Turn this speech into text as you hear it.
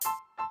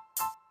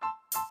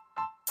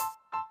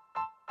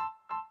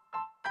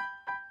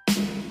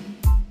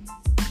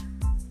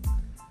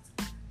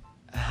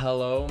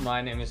Hello,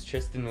 my name is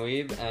Tristan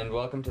Weeb, and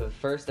welcome to the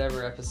first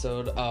ever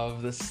episode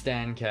of the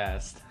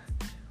Stancast.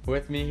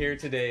 With me here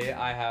today,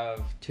 I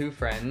have two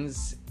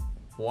friends.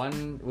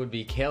 One would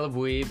be Caleb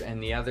Weeb,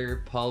 and the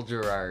other Paul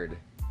Gerard.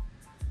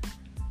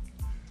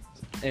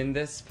 In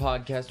this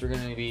podcast, we're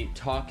going to be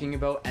talking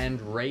about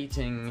and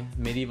rating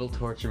medieval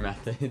torture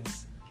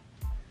methods.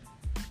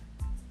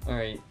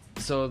 Alright,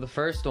 so the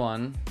first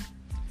one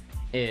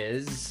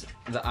is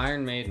the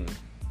Iron Maiden.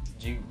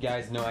 Do you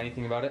guys know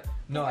anything about it?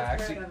 No, I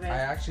I've heard of it.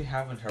 actually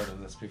haven't heard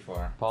of this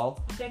before.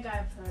 Paul, I think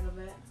I've heard of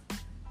it.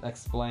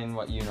 explain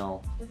what you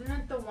know. Isn't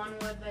it the one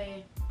where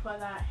they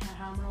put that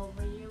helmet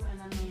over you and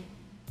then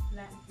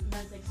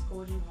that's like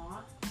scorching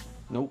hot?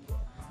 Nope.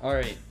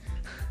 Alright.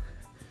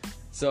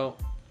 So,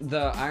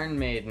 the Iron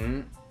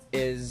Maiden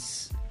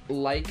is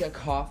like a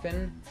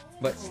coffin,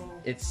 but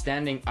it's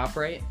standing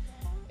upright.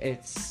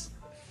 It's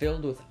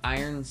filled with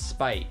iron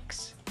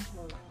spikes.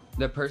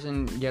 The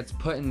person gets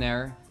put in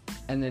there,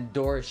 and the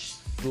door is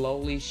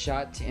slowly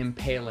shut,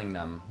 impaling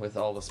them with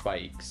all the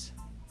spikes.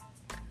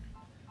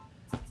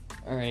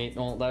 Alright,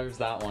 well, there's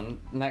that one.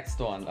 Next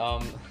one.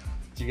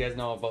 Do you guys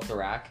know about the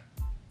rack?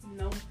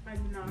 Nope, I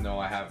do not. No,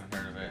 I haven't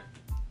heard of it.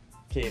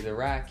 Okay, the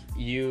rack,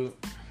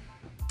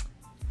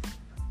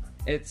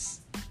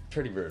 it's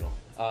pretty brutal.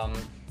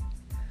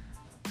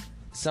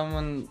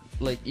 Someone,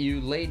 you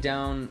lay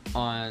down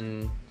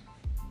on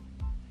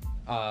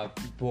a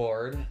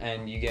board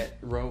and you get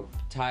rope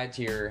tied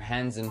to your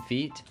hands and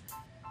feet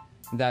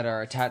that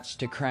are attached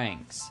to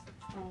cranks.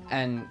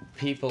 And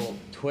people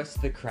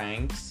twist the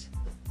cranks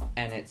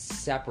and it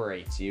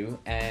separates you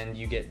and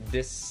you get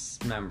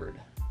dismembered.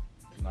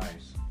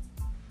 Nice.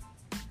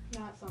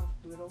 That sounds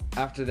brutal.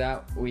 After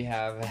that, we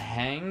have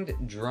hanged,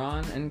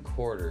 drawn, and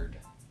quartered.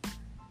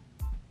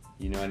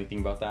 You know anything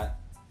about that?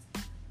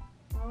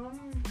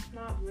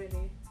 Not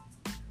really.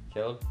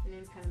 Caleb? The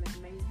name kind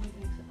of makes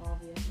it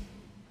obvious.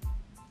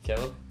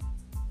 Caleb?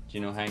 Do you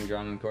know hanged,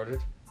 drawn, and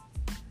quartered?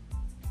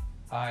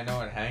 I know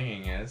what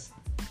hanging is.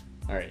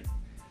 Alright.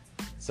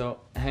 So,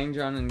 hanged,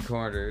 drawn, and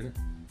quartered.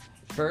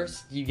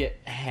 First, you get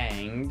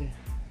hanged.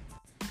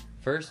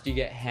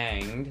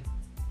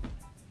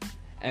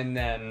 And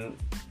then,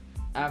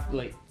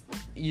 after,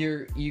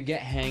 you get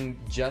hanged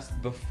just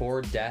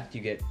before death,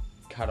 you get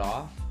cut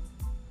off.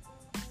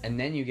 And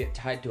then you get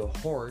tied to a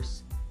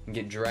horse and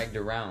get dragged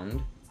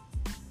around.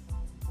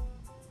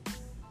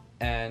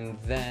 And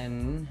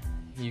then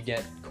you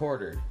get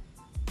quartered.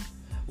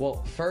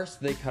 Well, first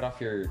they cut off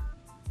your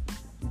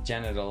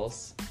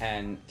genitals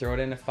and throw it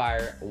in a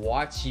fire,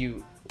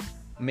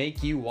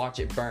 make you watch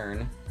it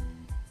burn,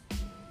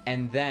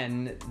 and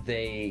then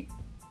they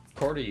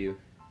quarter you.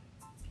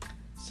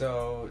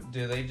 So,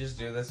 do they just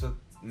do this with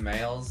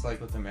males, like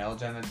with the male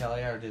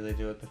genitalia, or do they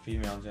do it with the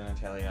female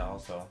genitalia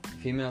also?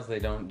 Females, they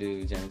don't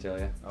do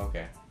genitalia.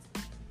 Okay.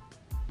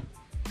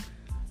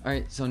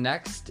 Alright, so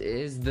next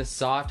is the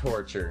saw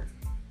torture.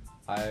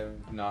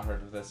 I've not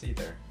heard of this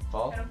either.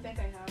 Paul? I don't think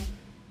I have.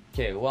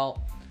 Okay,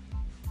 well,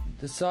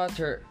 the saw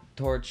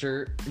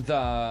torture,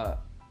 the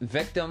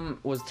victim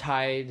was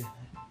tied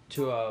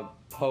to a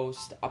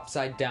post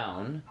upside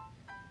down,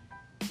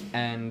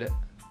 and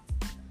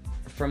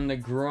from the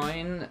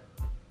groin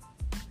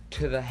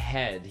to the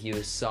head, he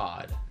was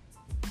sawed.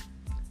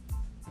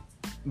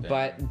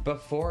 But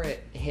before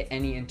it hit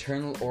any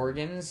internal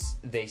organs,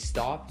 they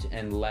stopped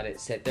and let it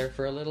sit there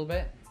for a little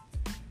bit,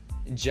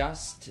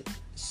 just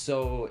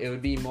so it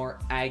would be more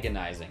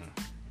agonizing,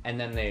 and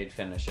then they'd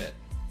finish it.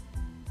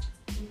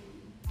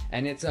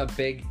 And it's a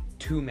big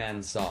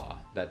 2-man saw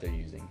that they're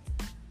using.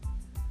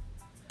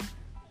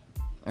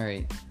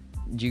 Alright,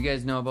 do you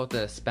guys know about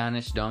the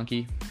Spanish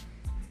donkey?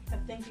 I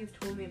think you've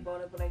told me about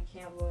it, but I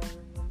can't really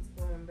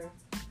remember.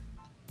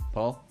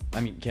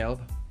 Caleb?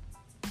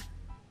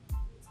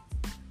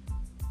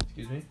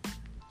 Excuse me?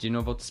 Do you know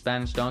about the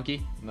Spanish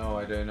donkey? No,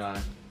 I do not.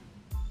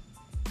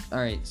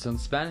 Alright, so the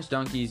Spanish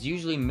donkey is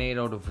usually made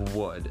out of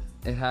wood.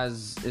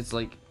 It's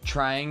like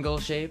triangle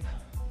shape.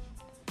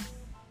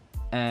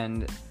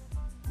 And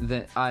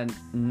a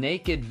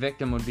naked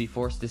victim would be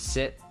forced to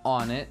sit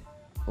on it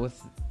with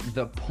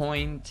the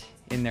point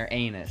in their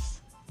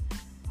anus.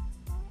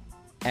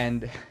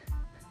 And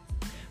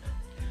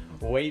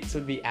weights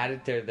would be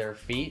added to their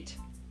feet,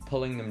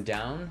 pulling them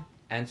down,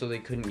 and so they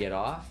couldn't get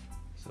off.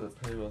 So it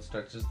pretty well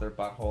stretches their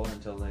butthole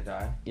until they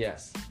die?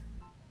 Yes.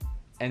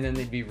 And then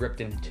they'd be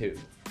ripped in two.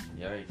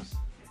 Yikes.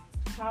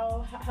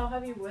 How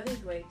heavy were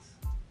these weights?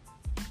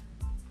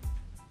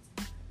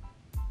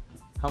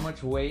 How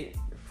much weight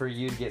for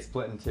you to get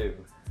split in two?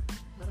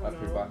 I don't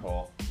Up your know.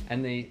 butthole.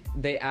 And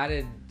they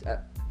added a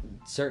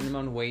certain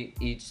amount of weight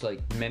each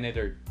minute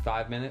or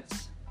 5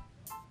 minutes.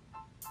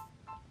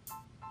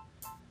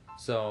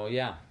 So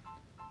yeah.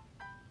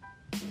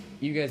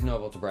 You guys know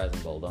about the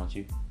Brazen Bull, don't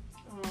you?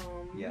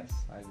 Yes,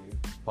 I do.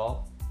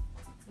 Paul?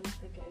 I don't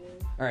think I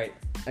do. Alright,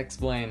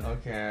 explain.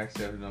 Okay, I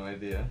actually have no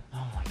idea.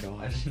 Oh my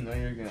I gosh. didn't know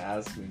you were gonna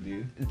ask me,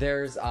 dude.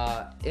 There's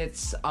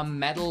it's a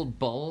metal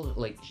bull,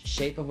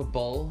 shape of a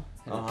bull.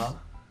 And it's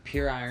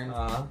pure iron.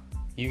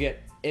 You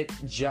get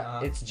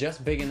it's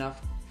just big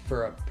enough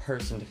for a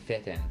person to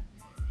fit in.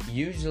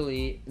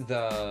 Usually,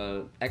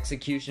 the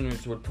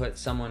executioners would put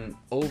someone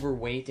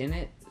overweight in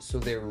it, so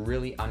they're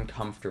really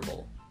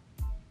uncomfortable.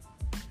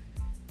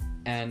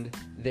 And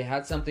they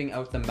had something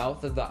out the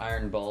mouth of the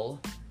iron bull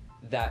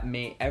that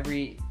made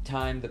every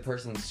time the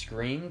person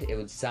screamed, it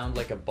would sound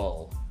like a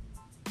bull.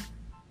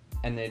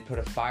 And they'd put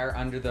a fire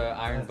under the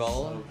iron That's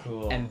bull so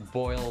cool. and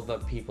boil the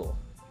people.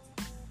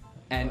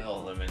 And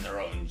boil them in their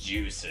own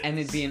juices. and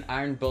it'd be an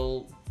iron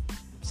bull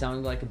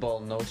sounding like a bull,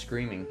 no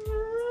screaming.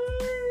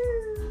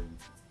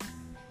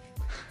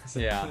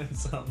 Yeah. It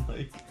sound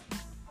like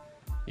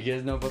You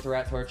guys know about the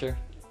rat torture?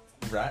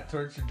 rat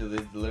torture. Do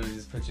they literally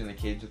just put you in a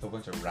cage with a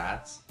bunch of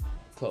rats,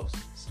 Close.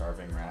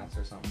 starving rats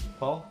or something?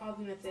 Paul. I was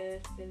gonna say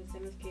the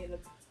same as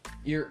Caleb.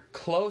 You're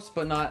close,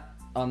 but not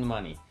on the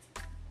money.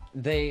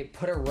 They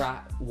put a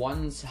rat,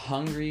 one's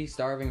hungry,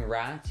 starving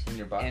rat, In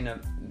your butt? in a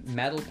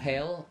metal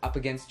pail up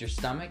against your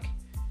stomach,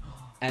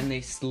 and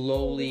they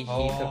slowly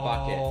heat the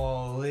bucket.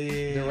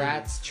 Holy. The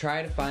rats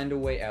try to find a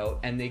way out,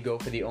 and they go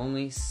for the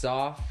only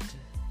soft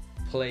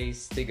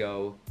place to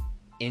go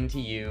into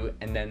you,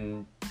 and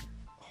then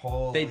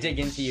Holy they dig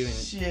into you and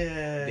shit,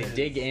 they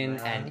dig in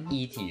man. and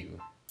eat you.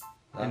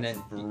 That's and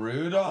then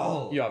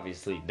brutal. You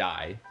obviously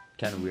die.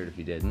 Kind of weird if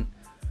you didn't.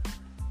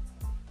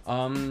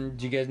 Do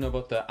you guys know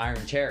about the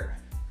iron chair?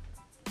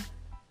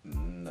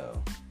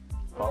 No.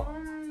 Paul?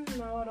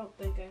 No, I don't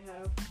think I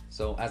have.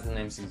 So, as the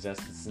name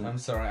suggests, it's I'm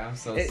sorry, I'm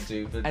so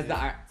stupid.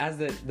 As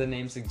dude. the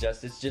name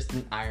suggests, it's just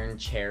an iron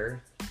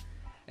chair,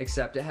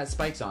 except it has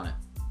spikes on it.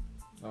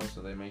 Oh,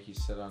 so they make you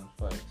sit on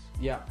spikes.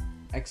 Yeah,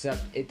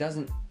 except it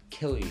doesn't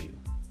kill you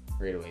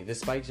right away. The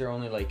spikes are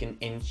only like an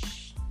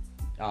inch.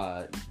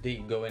 They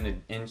go in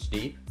an inch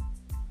deep,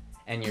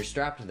 and you're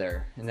strapped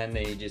there. And then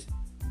they just,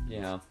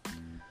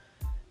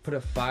 put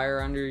a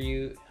fire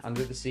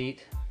under the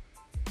seat.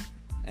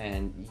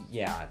 And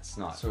yeah, it's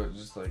not. So it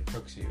just like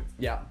cooks you.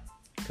 Yeah,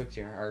 cooks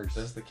your arse.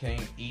 Does the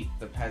king eat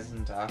the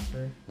peasant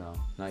after? No,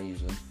 not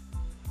usually.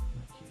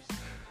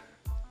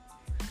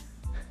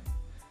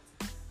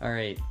 All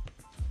right.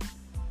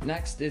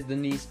 Next is the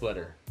knee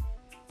splitter.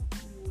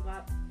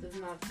 That does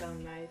not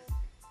sound nice.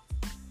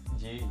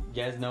 Do you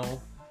guys know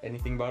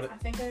anything about it? I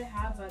think I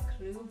have a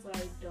clue, but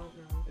I don't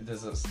know.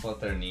 Does it split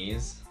their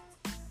knees?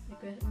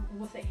 Because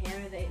with the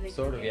hammer, they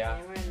Sort of, take a yeah.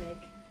 hammer and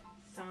like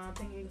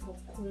something and go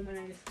cool and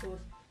it just goes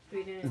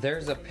straight in.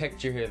 There's a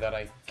picture here that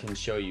I can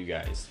show you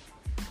guys.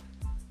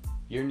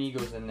 Your knee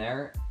goes in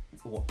there.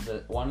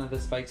 One of the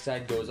spike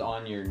side goes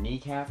on your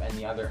kneecap and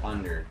the other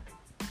under.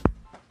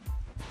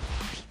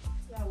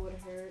 That would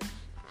hurt.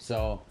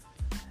 So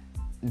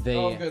they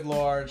Oh, good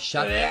lord.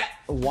 shut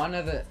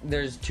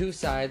there's two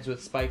sides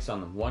with spikes on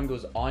them. One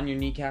goes on your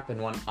kneecap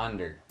and one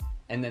under.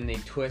 And then they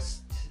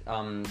twist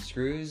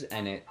screws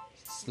and it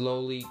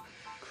slowly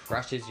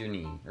crushes your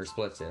knee or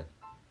splits it.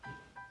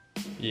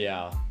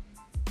 Yeah.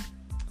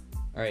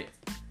 Alright.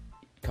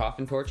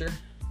 Coffin torture?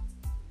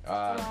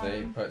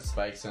 They put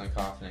spikes in a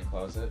coffin and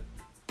close it.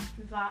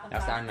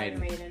 That's Iron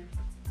Maiden.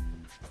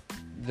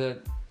 The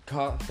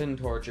coffin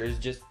torture is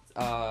just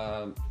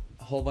a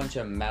whole bunch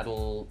of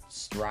metal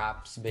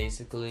straps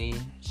basically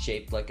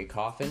shaped like a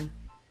coffin.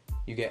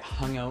 You get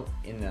hung out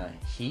in the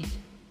heat.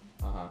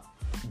 Uh-huh.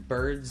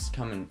 Birds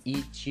come and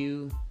eat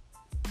you.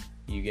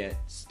 You get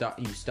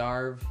you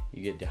starve,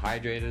 you get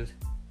dehydrated,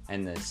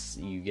 and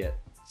you get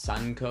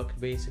sun cooked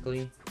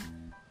basically.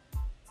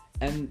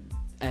 And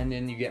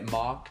then you get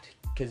mocked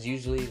because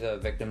usually the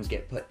victims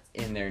get put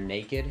in there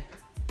naked.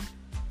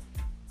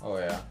 Oh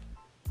yeah.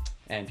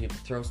 And people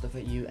throw stuff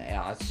at you.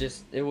 Yeah,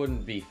 it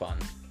wouldn't be fun.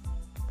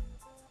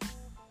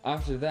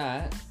 After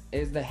that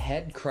is the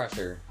head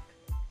crusher.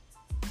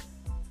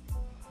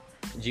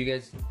 Do you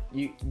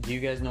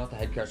guys know what the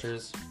head crusher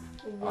is?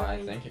 I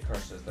think it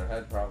crushes their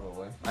head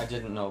probably. I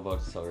didn't know about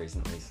it so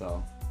recently,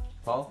 so.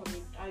 Paul?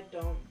 I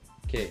don't.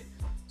 Okay,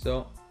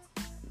 so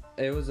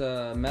it was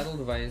a metal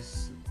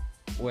device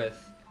with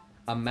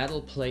a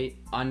metal plate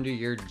under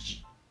your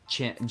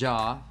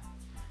jaw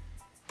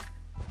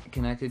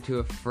connected to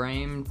a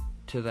frame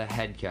to the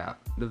head cap.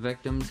 The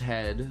victim's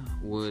head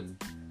would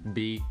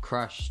be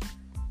crushed.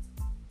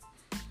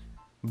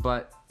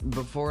 But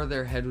before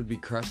their head would be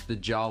crushed, the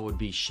jaw would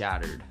be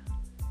shattered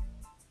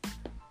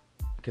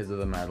because of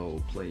the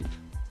metal plate.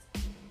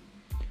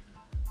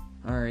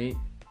 Alright.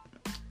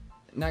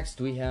 Next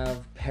we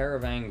have Pair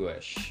of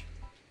Anguish.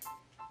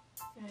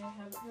 I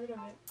haven't heard of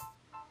it.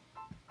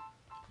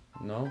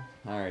 No?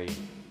 Alright.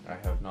 I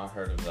have not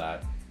heard of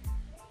that.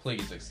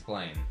 Please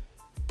explain.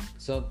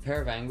 So,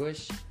 Pair of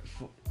Anguish,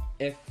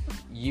 if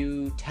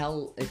you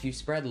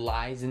spread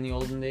lies in the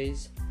olden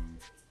days,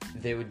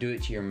 they would do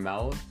it to your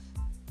mouth.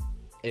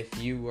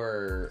 If you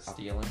were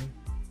Stealing?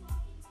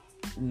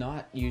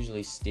 not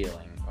usually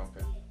stealing,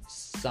 Okay.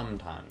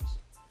 sometimes,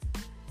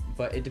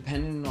 but it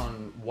depended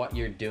on what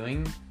you're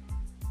doing,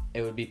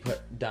 it would be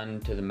done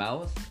to the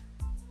mouth.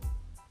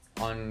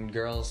 On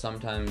girls,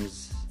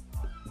 sometimes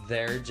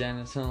their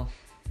genital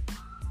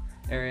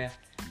area,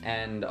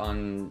 and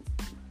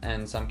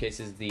in some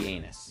cases the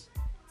anus.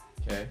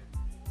 Okay.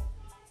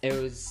 It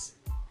was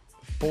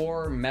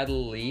 4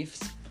 metal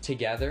leaves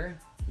together.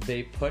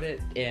 They put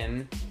it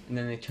in, and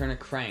then they turn a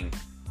crank,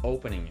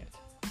 opening it.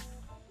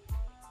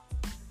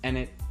 And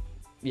it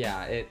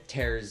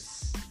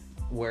tears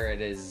where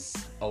it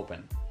is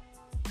open.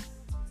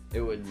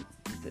 It would,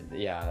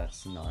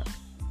 that's not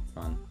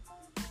fun.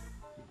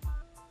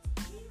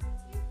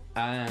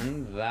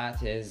 And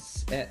that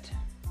is it.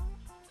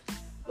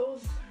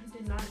 Those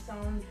did not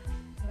sound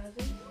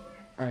pleasant.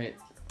 Alright.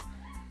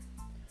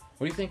 What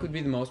do you think would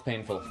be the most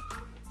painful?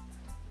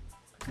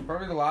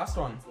 Probably the last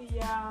one.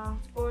 Yeah,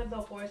 or the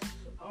horse,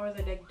 or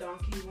the like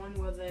donkey one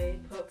where they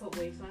put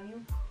weights on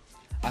you.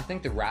 I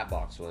think the rat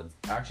box would.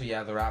 Actually,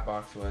 yeah, the rat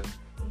box would.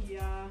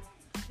 Yeah,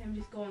 I'm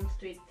just going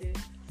straight through.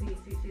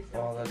 See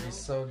Oh, that'd be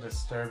so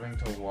disturbing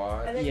to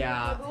watch. And then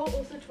Yeah. you will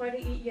also try to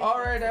eat your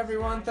Alright,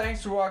 everyone,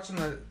 thanks for watching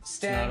the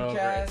It's not over.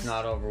 Standcast. It's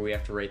not over. We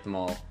have to rate them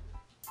all.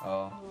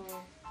 Oh.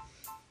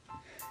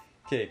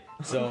 Okay,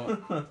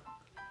 so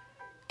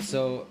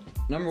so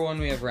number 1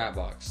 we have rat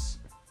box.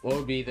 What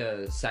would be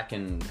the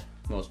second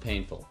most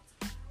painful?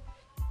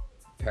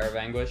 Pair of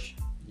Anguish,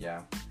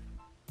 Yeah,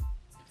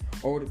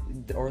 or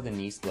the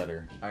knee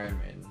splitter? Iron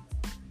Maiden.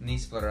 Knee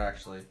splitter,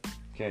 actually.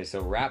 Okay,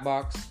 so rat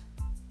box.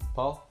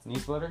 Paul, knee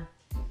splitter.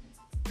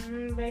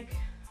 Like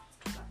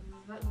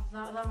that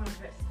one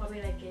hurts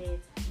probably like a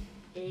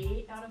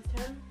 8 out of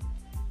 10.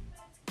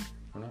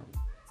 We're not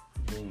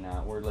doing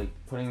that. We're like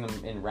putting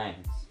them in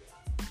ranks.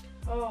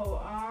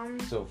 Oh,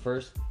 So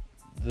first,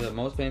 the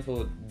most painful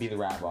would be the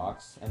rat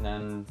box, and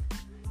then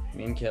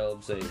me and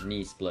Caleb say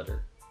knee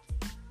splitter.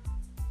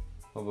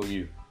 What about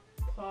you?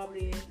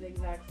 probably the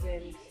exact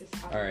same. Just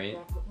have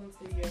Alright. to go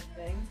through your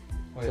thing.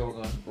 Wait, So-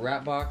 hold on.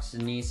 Rat box,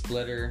 knee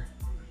splitter,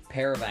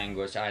 pair of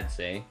Anguish, I'd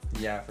say.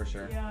 Yeah, for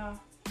sure. Yeah,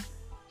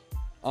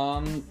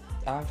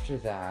 After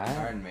that,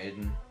 Iron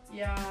Maiden.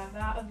 yeah,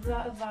 that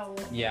one.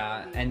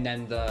 yeah, and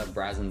then the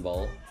Brazen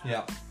Bull.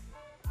 Yep.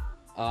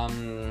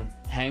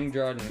 Hang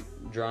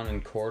drawn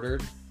and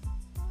quartered.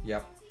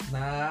 Yep.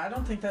 Nah, I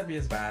don't think that'd be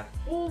as bad.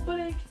 Oh, but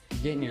like,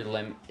 Getting your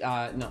limb.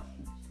 No,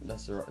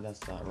 that's the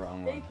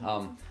wrong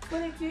one.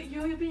 but like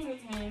you're being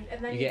hanged,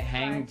 and then You get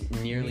hanged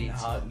nearly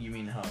You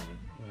mean hung.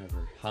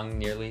 whatever, hung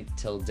nearly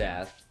till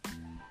death,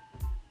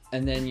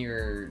 and then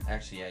you're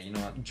Actually, yeah, you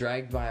know what?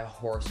 dragged by a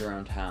horse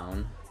around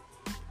town,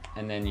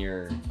 and then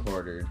you're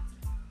quartered.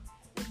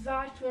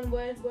 That one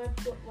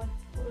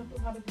would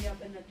probably be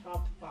up in the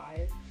top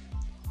 5.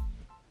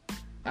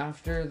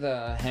 After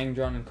the hang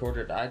drawn and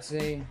quartered, I'd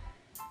say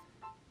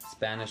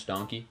Spanish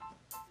donkey.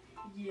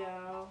 Yeah.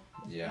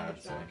 Yeah,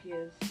 I'd Spanish say. donkey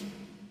is.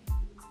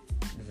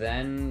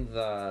 Then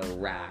the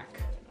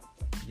rack,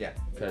 Yeah.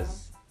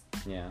 cause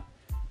yeah.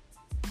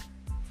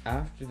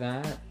 After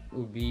that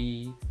would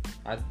be,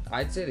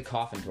 I'd say the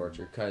coffin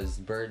torture, cause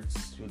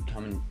birds would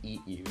come and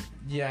eat you.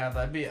 Yeah,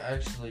 that'd be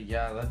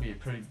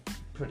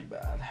pretty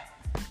bad.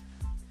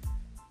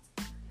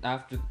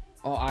 After,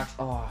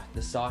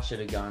 the saw should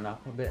have gone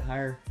up a bit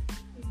higher.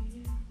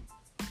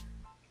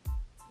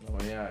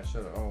 Oh yeah, I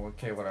should. Oh,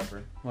 okay,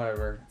 whatever.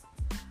 Whatever.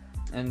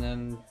 And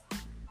then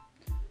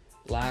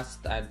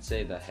last, I'd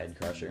say the head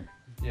crusher.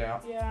 Yeah.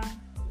 Yeah.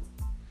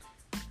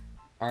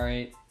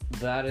 Alright,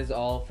 that is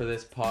all for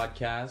this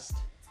podcast.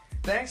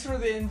 Thanks for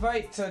the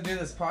invite to do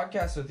this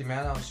podcast with you,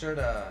 man. I'm sure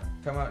to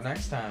come out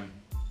next time.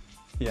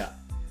 Yeah.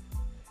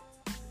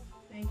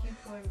 Thank you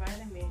for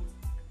inviting me.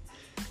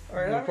 All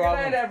right, No have a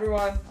problem. good night,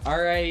 everyone.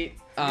 Alright.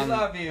 We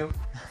love you.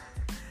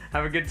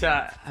 Have a good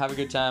time. Have a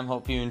good time.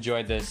 Hope you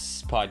enjoyed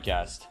this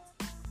podcast.